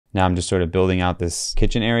Now I'm just sort of building out this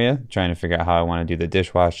kitchen area, trying to figure out how I want to do the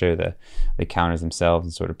dishwasher, the counters themselves,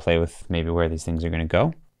 and sort of play with maybe where these things are going to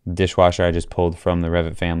go. The dishwasher I just pulled from the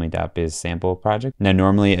RevitFamily.biz sample project. Now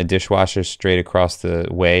normally a dishwasher straight across the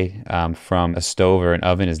way from a stove or an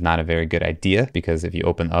oven is not a very good idea, because if you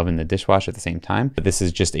open the oven, the dishwasher at the same time. But this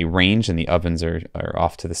is just a range and the ovens are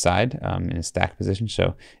off to the side in a stacked position,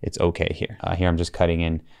 so it's okay here. Here I'm just cutting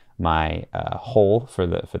in my hole for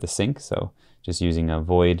the sink, so just using a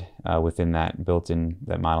void within that built-in,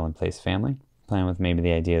 that model in place family. Playing with maybe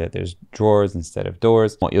the idea that there's drawers instead of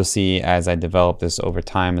doors. What you'll see as I develop this over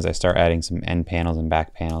time, as I start adding some end panels and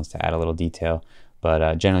back panels to add a little detail.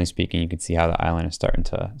 But generally speaking, you can see how the island is starting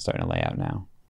to lay out now.